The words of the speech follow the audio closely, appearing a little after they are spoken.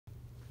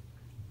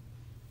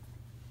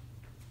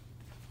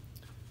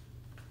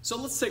So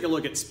let's take a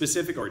look at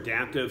specific or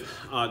adaptive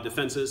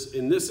defenses,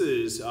 and this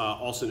is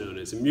also known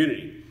as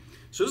immunity.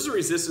 So this is a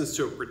resistance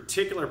to a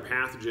particular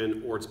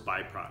pathogen or its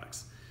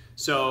byproducts.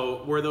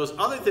 So where those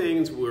other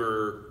things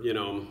were,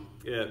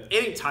 if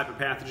any type of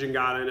pathogen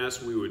got in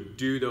us, we would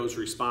do those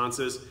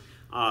responses.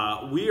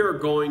 We are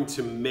going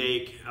to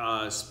make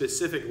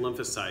specific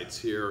lymphocytes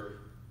here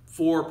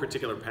for a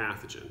particular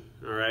pathogen,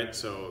 all right?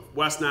 So if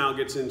West Nile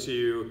gets into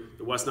you,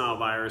 the West Nile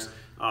virus,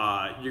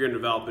 you're gonna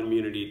develop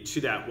immunity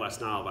to that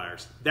West Nile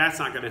virus. That's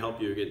not gonna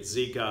help you against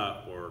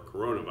Zika or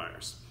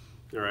coronavirus,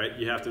 all right?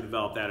 You have to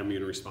develop that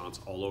immune response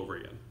all over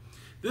again.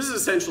 This is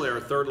essentially our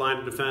third line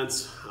of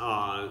defense.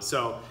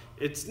 So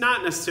it's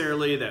not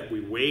necessarily that we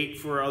wait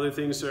for other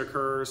things to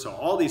occur. So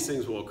all these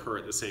things will occur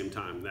at the same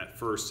time, that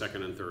first,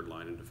 second, and third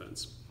line of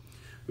defense.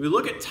 When we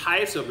look at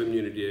types of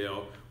immunity,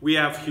 we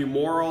have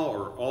humoral,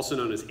 or also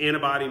known as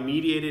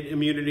antibody-mediated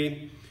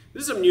immunity.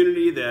 This is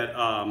immunity that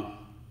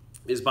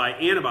is by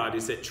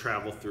antibodies that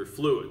travel through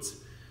fluids.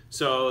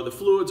 So the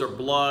fluids are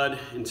blood,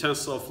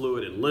 intestinal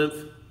fluid, and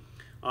lymph.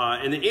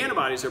 And the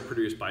antibodies are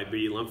produced by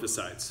B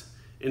lymphocytes.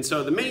 And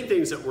so the main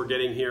things that we're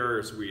getting here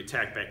is we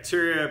attack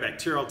bacteria,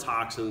 bacterial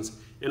toxins,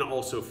 and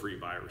also free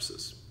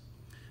viruses.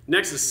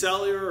 Next is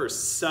cellular or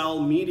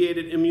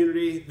cell-mediated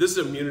immunity. This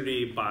is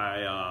immunity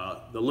by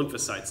the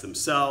lymphocytes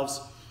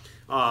themselves.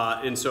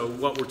 And so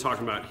what we're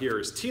talking about here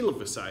is T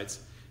lymphocytes.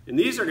 And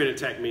these are going to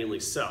attack mainly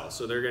cells.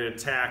 So they're going to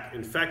attack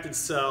infected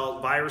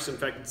cells,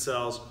 virus-infected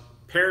cells,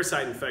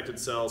 parasite-infected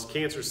cells,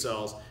 cancer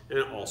cells,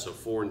 and also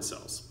foreign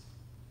cells.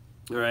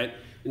 All right?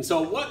 And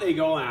so what they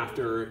go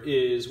after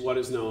is what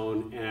is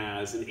known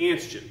as an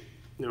antigen,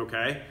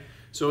 okay?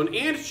 So an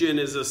antigen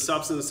is a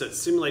substance that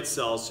stimulates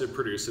cells to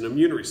produce an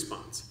immune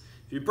response.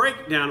 If you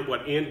break down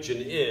what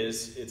antigen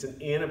is, it's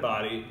an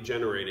antibody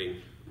generating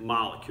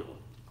molecule,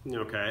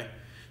 okay?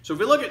 So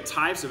if we look at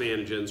types of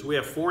antigens, we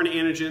have foreign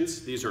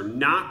antigens. These are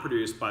not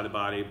produced by the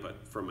body,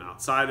 but from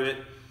outside of it.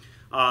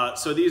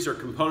 So these are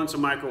components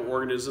of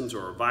microorganisms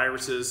or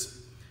viruses.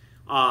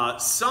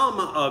 Some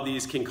of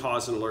these can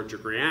cause an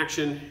allergic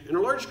reaction. An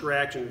allergic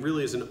reaction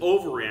really is an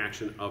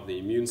overreaction of the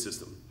immune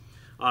system.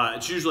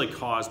 It's usually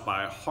caused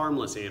by a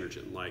harmless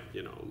antigen, like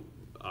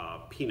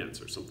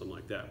peanuts or something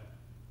like that.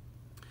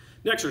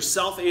 Next are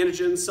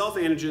self-antigens.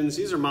 Self-antigens,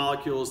 these are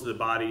molecules the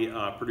body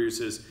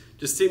produces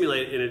to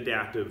stimulate an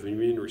adaptive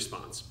immune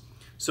response.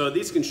 So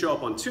these can show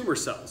up on tumor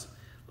cells.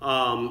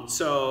 If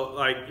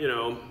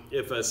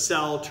a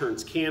cell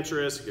turns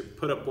cancerous, you can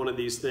put up one of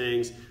these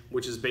things,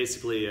 which is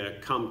basically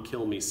a come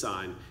kill me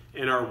sign,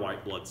 and our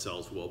white blood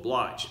cells will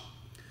oblige.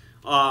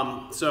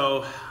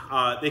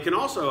 They can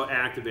also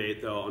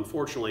activate, though,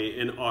 unfortunately,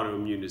 in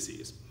autoimmune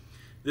disease.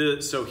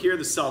 So here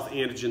the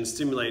self-antigens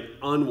stimulate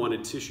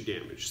unwanted tissue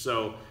damage.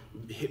 So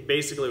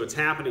basically what's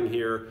happening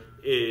here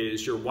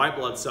is your white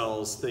blood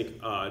cells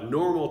think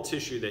normal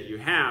tissue that you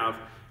have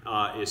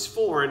is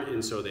foreign,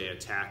 and so they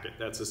attack it.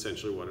 That's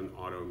essentially what an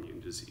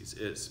autoimmune disease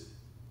is.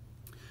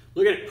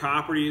 Looking at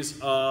properties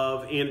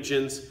of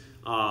antigens,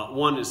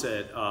 one is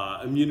that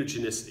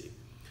immunogenicity.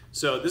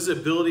 So this is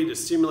the ability to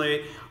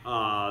stimulate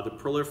the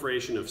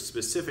proliferation of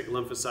specific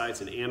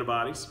lymphocytes and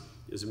antibodies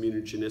is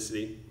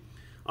immunogenicity.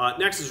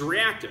 Next is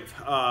reactive.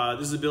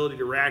 This is the ability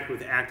to react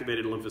with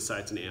activated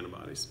lymphocytes and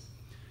antibodies.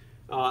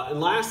 And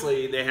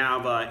lastly, they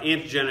have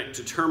antigenic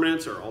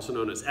determinants, or also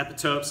known as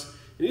epitopes.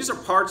 And these are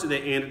parts of the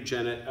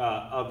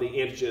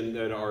antigen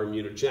that are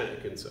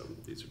immunogenic. And so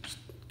these are just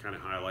kind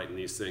of highlighting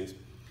these things.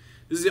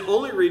 This is the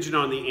only region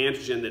on the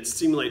antigen that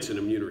stimulates an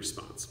immune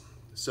response.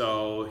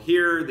 So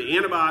here, the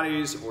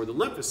antibodies or the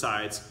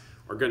lymphocytes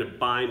are going to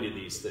bind to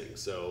these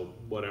things. So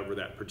whatever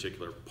that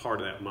particular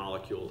part of that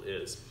molecule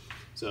is.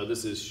 So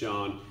this is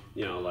shown,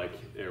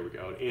 there we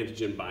go,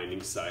 antigen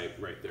binding site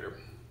right there.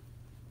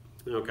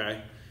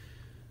 Okay.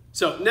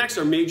 So next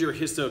are major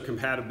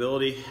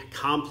histocompatibility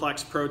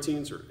complex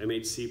proteins, or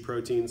MHC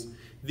proteins.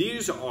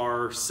 These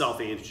are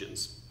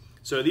self-antigens.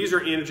 So these are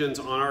antigens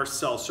on our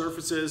cell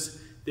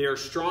surfaces. They are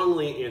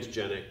strongly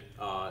antigenic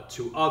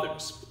to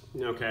others,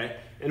 okay?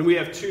 And we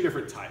have two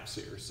different types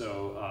here.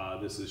 So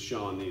this is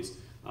showing these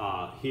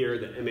here,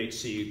 the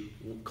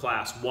MHC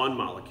class 1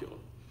 molecule.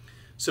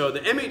 So the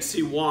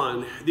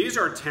MHC1, these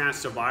are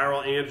attached to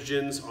viral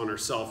antigens on our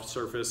cell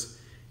surface,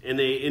 and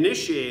they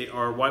initiate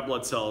our white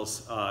blood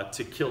cells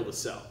to kill the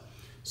cell.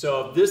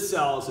 So if this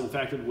cell is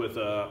infected with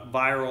a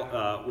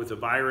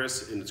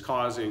virus and it's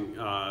causing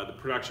the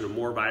production of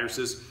more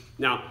viruses.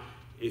 Now,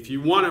 if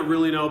you want to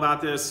really know about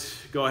this,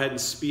 go ahead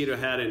and speed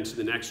ahead into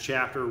the next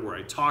chapter where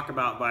I talk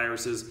about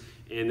viruses,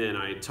 and then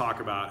I talk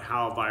about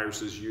how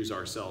viruses use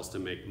our cells to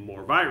make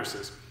more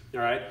viruses.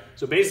 All right,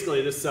 so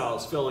basically this cell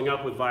is filling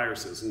up with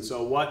viruses, and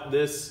so what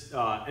this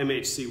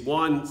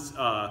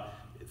MHC1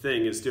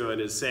 thing is doing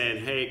is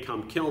saying, hey,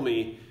 come kill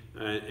me,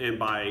 and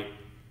by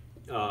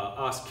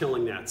us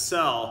killing that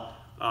cell,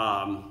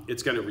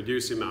 it's going to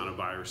reduce the amount of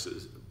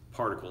viruses,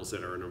 particles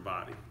that are in our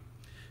body.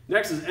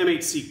 Next is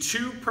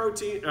MHC2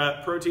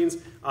 proteins.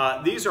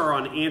 These are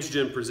on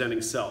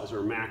antigen-presenting cells,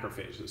 or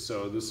macrophages.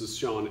 So this is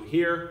shown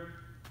here,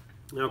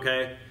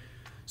 okay?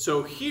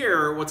 So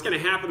here, what's going to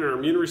happen in our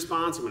immune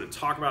response, I'm going to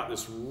talk about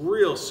this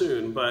real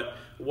soon, but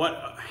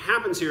what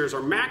happens here is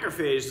our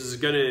macrophage is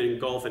going to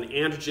engulf an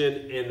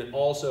antigen and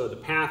also the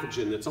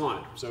pathogen that's on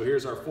it. So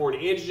here's our foreign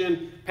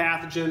antigen,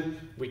 pathogen,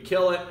 we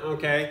kill it,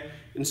 okay?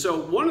 And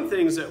so one of the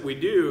things that we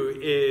do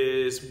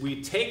is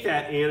we take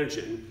that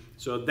antigen,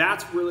 so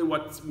that's really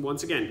what's,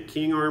 once again,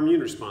 keying our immune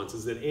response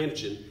is that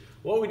antigen.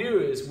 What we do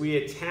is we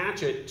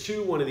attach it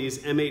to one of these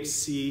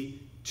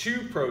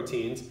MHC2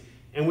 proteins,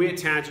 and we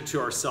attach it to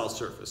our cell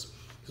surface.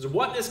 Because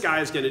what this guy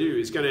is going to do,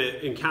 he's going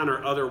to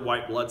encounter other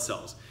white blood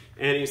cells.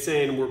 And he's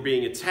saying, we're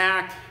being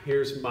attacked,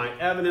 here's my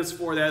evidence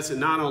for this, and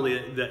not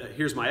only that,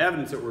 here's my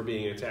evidence that we're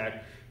being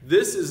attacked,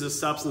 this is the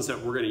substance that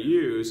we're going to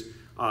use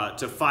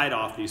to fight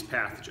off these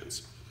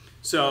pathogens.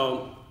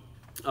 So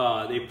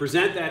they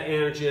present that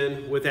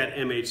antigen with that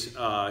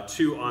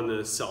MH2 on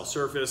the cell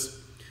surface.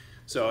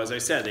 So as I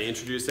said, they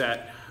introduce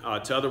that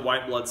to other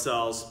white blood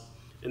cells.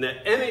 And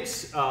that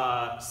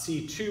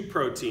MHC2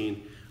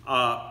 protein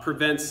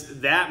prevents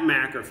that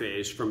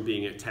macrophage from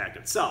being attacked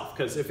itself.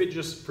 Because if it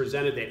just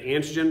presented that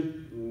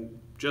antigen,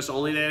 just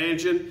only that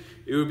antigen,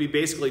 it would be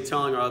basically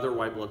telling our other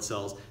white blood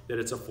cells that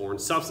it's a foreign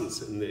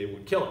substance and they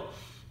would kill it.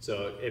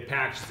 So it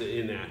packages it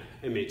in that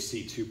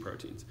MHC2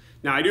 proteins.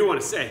 Now I do want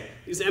to say,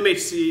 these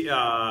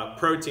MHC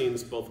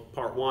proteins, both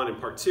part 1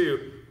 and part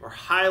 2, are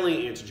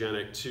highly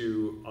antigenic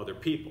to other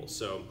people.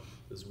 So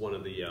this is one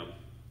of the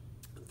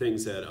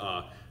things that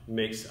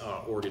makes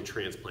organ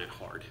transplant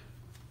hard.